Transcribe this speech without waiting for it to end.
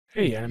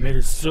Hey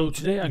animators, so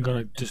today I'm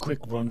going to just quick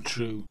run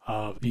through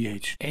of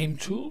BH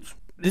aimTools.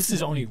 This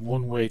is only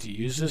one way to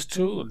use this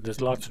tool.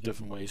 There's lots of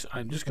different ways.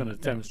 I'm just going to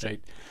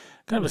demonstrate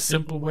kind of a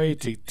simple way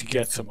to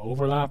get some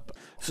overlap.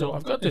 So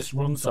I've got this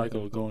run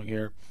cycle going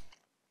here.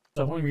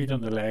 So I've only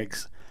redone the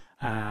legs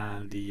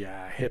and the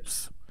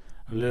hips,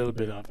 a little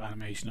bit of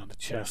animation on the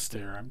chest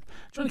there. I'm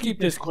trying to keep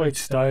this quite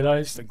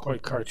stylized and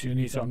quite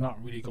cartoony, so I'm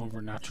not really going for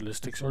a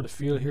naturalistic sort of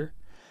feel here.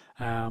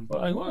 But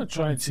I want to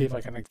try and see if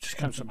I can just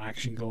kind of some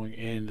action going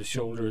in the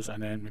shoulders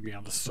and then maybe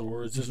on the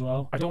swords as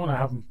well. I don't want to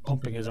have him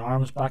pumping his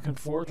arms back and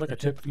forth like I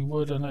typically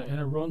would in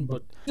a run,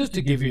 but just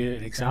to give you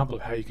an example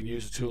of how you can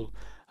use the tool,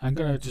 I'm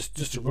gonna just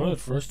to run it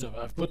first.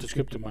 I've put the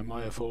script in my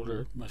Maya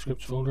folder, my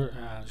scripts folder,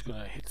 and I'm just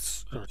gonna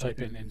hit or type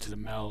in into the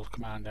mel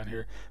command down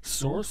here,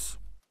 source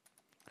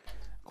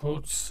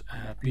quotes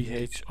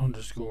bh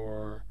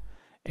underscore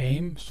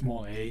aim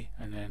small a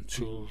and then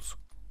tools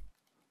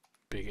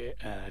big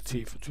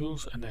T for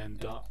tools and then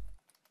dot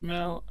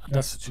mel.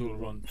 That's the tool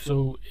run.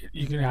 So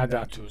you can add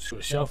that to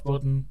a shelf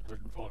button. We're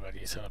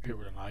already set up here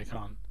with an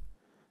icon.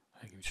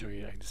 I can show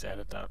you. I can just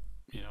edit that.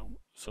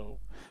 So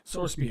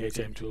source bh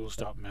aimTools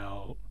dot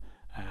mel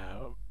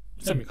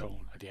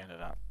semicolon at the end of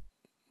that,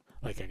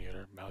 like any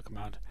other mel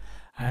command.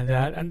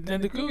 And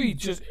then the GUI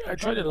just I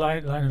try to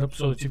line it up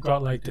so that you've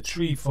got like the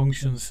three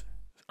functions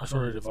are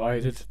sort of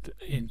divided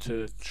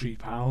into three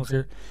panels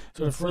here.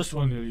 So the first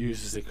one you'll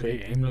use is the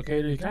create aim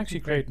locator. You can actually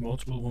create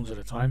multiple ones at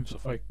a time. So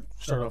if I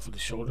start off with the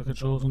shoulder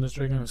controls on this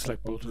trigger and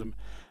select both of them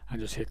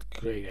and just hit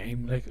create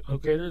aim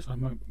locators, I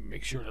might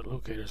make sure that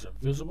locators are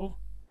visible.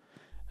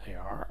 They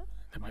are.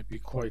 They might be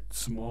quite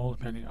small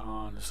depending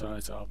on the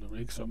size of the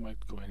rig, so I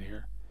might go in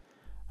here.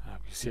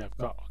 You see I'm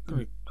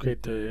going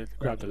to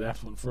grab the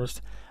left one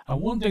first.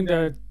 And one thing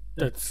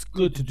that's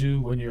good to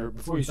do when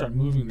before you start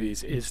moving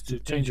these is to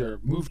change your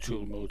move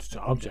tool mode to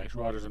object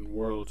rather than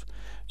world,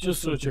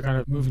 just so that you're kind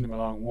of moving them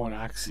along one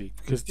axis,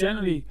 because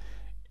generally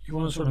you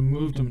want to sort of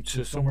move them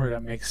to somewhere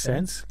that makes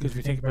sense, because if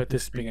you think about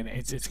this being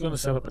it's going to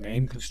set up an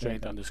aim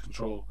constraint on this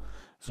control.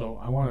 So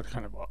I want it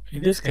kind of,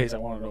 in this case I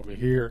want it over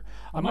here.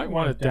 I might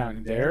want it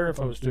down there if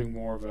I was doing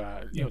more of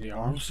a, the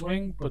arm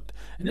swing, but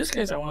in this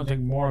case I want to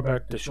think more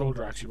about the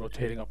shoulder actually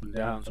rotating up and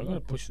down, so I'm going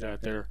to push it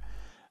out there.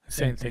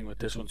 Same thing with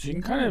this one. So you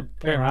can kind of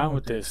play around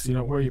with this,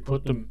 where you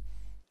put them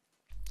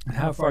and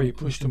how far you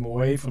push them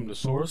away from the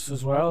source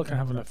as well. It can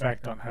have an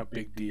effect on how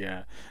big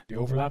the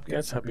overlap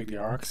gets, how big the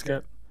arcs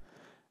get.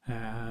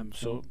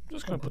 So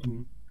just going to put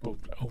them both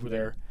over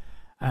there,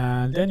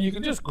 and then you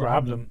can just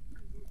grab them.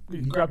 You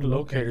can grab the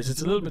locators.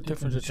 It's a little bit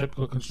different to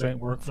typical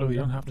constraint workflow. You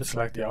don't have to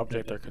select the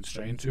object they're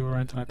constrained to or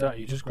anything like that.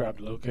 You just grab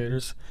the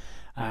locators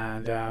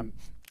and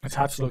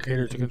attach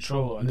locator to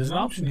control. And there's an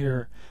option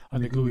here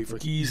on the GUI for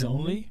keys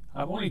only.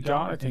 I've only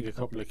got, I think, a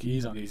couple of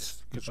keys on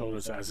these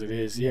controllers as it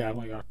is. Yeah, I've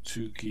only got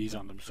 2 keys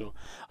on them, so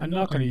I'm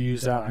not going to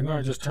use that. I'm going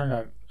to just turn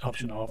that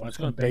option off, and it's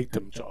going to bake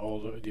them to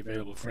all the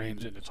available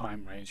frames in the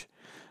time range.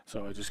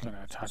 So I'm just going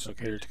to attach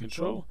locator to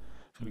control.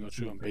 So I'm going to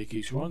go through and bake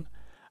each one,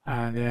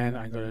 and then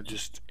I'm going to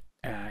just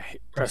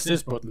press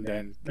this button.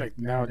 Then, like,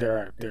 now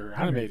they're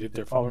animated,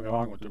 they're following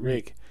along with the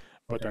rig,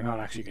 but they're not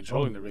actually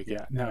controlling the rig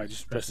yet. Now I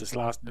just press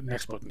the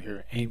next button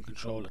here, aim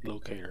control at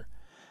locator,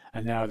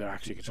 and now they're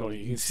actually controlling.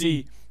 You can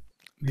see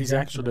these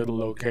extra little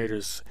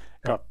locators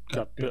got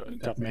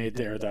made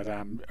there that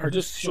are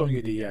just showing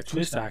you the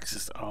twist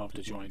axis of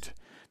the joint.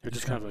 They're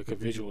just kind of like a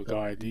visual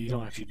guide. You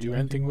don't actually do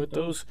anything with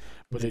those,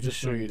 but they just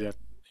show you that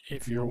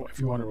if you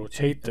want to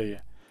rotate the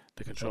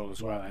control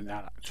as well, and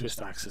that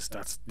twist axis,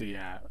 that's the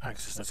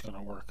axis that's going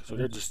to work. So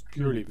they're just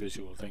purely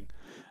visual thing,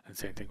 and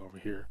same thing over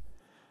here.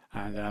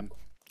 And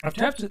I've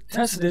tested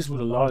this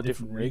with a lot of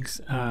different rigs,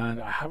 and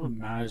I haven't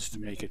managed to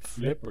make it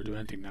flip or do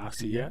anything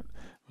nasty yet.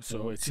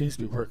 So it seems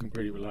to be working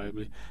pretty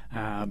reliably.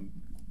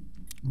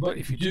 But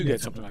if you do get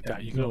something like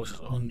that, you can always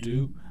just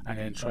undo and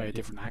then try a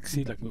different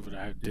axis, like move it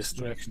out this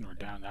direction or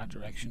down that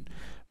direction.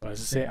 But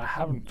as I say, I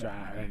haven't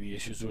had any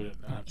issues with it,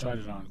 and I've tried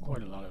it on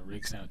quite a lot of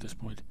rigs now at this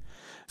point.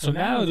 So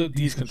now that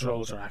these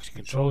controls are actually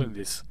controlling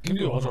this, you can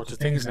do all sorts of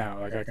things now.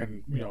 Like I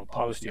can,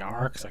 polish the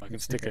arcs. I can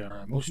stick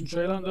a motion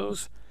trail on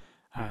those,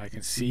 and I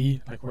can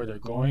see like where they're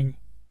going.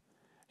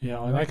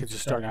 And I could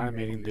just start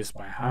animating this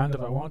by hand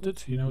if I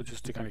wanted.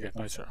 Just to kind of get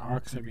nicer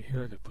arcs. Maybe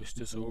here I could push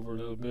this over a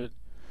little bit.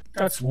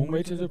 That's one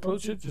way to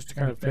approach it, just to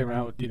kind of play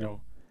around with,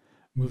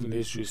 moving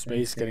these through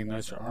space, getting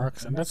nicer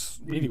arcs, and that's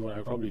really what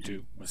I probably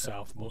do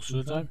myself most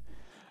of the time.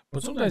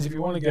 But sometimes if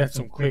you want to get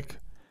some quick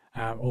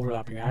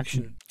overlapping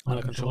action on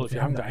a control, if you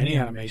haven't got any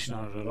animation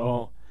on it at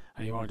all,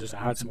 and you want to just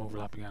add some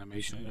overlapping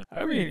animation,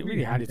 a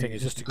really handy thing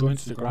is just to go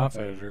into the graph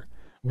editor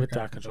with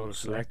that controller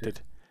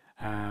selected,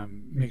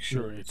 make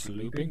sure it's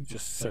looping,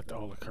 just set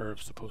all the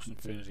curves to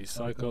post-infinity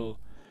cycle,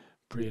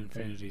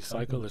 pre-infinity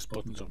cycle. This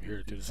button's over here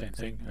to do the same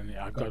thing, and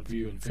I've got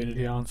view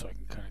infinity on, so I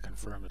can kind of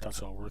confirm that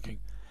that's all working.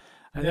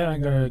 And then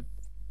I'm going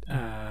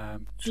to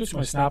switch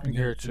my snapping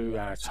here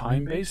to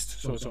time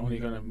based, so it's only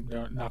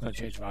not going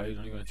to change value, it's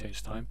only going to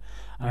change time.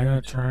 And I'm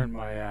going to turn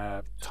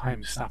my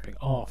time snapping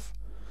off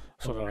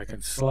so that I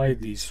can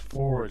slide these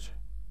forward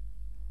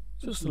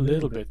just a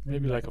little bit,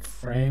 maybe like a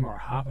frame or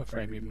half a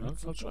frame even.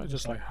 I'll try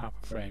just like half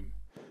a frame,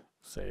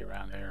 say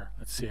around there.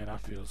 Let's see how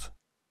that feels.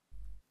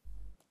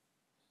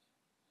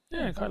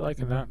 Yeah, I'm quite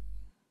liking that.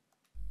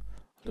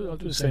 I'll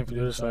do the same for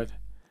the other side.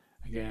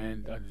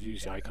 Again, I'll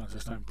use the icons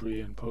this time,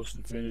 pre and post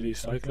infinity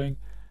cycling,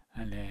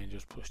 and then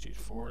just push these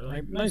forward.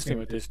 Like, nice thing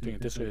with this, doing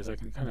it this way, is I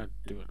can kind of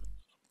do it,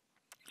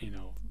 you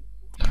know,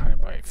 kind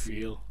of by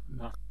feel,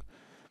 not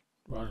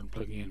rather than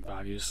plugging in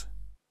values.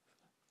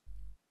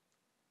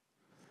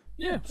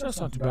 Yeah, so that's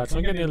not too bad. So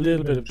I'm getting a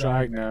little bit of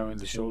drag now in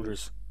the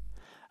shoulders,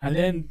 and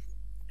then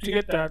to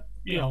get that,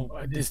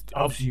 this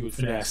obviously you would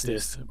finesse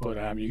this,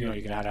 but you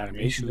can add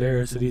animation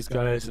layers to these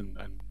guys and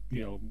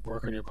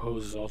work on your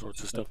poses, all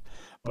sorts of stuff.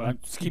 But I'm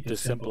just keep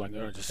this simple. I'm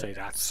going to just say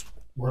that's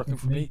working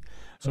for me.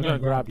 So I'm going to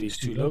grab these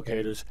two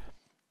locators,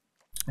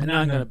 and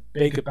now I'm going to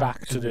bake it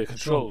back to the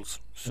controls.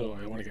 So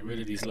I want to get rid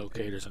of these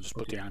locators and just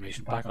put the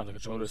animation back on the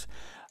controllers.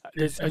 I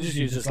just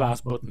use this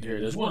last button here.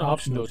 There's one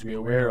option though to be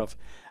aware of.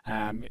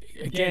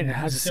 Again, it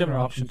has a similar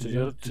option to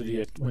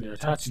the when you're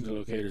attaching the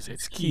locators.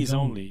 It's keys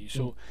only.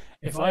 So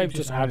if I've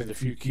just added a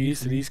few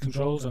keys to these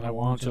controls and I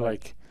want to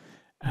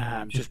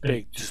just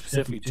bake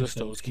specifically just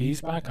those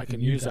keys back, I can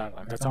use that.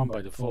 That's on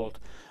by default.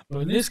 But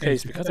in this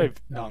case, because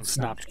I've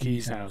non-snapped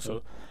keys now,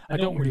 so I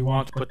don't really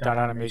want to put that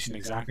animation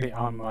exactly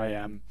on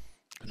my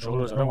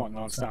controllers. I don't want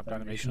non-snapped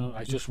animation on it.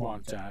 I just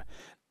want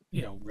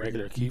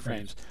regular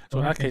keyframes. So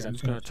in that case, I'm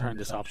just going to turn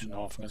this option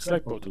off. I'm going to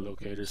select both the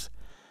locators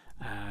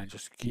and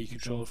just key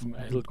control from.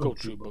 It'll go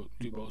through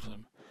do both of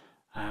them.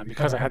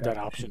 Because I had that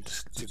option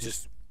to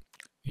just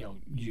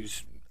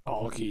use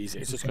all keys,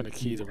 it's just going to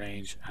key the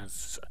range. And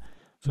so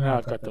now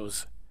I've got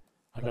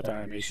that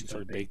animation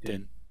sort of baked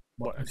in,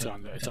 but it's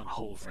on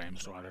whole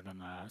frames rather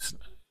than.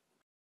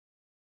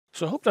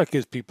 So I hope that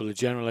gives people a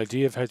general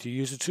idea of how to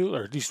use the tool,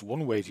 or at least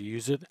one way to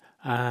use it.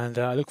 And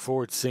I look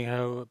forward to seeing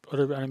how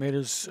other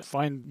animators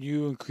find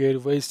new and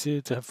creative ways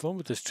to have fun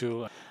with this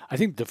tool. I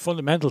think the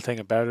fundamental thing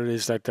about it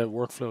is that the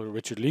workflow that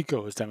Richard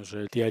Lico has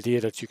demonstrated, the idea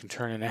that you can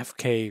turn an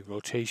FK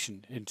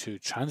rotation into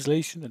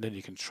translation and then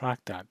you can track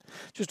that,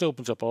 just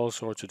opens up all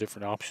sorts of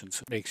different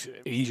options. It makes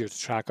it easier to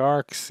track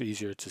arcs,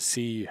 easier to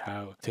see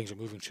how things are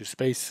moving through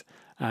space.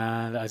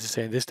 And as I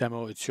say, in this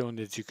demo, it's shown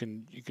that you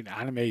can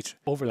animate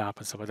overlap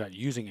and stuff like that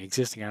using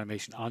existing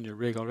animation on your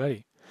rig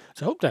already.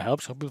 So I hope that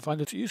helps. Hope you'll find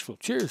it useful.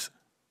 Cheers.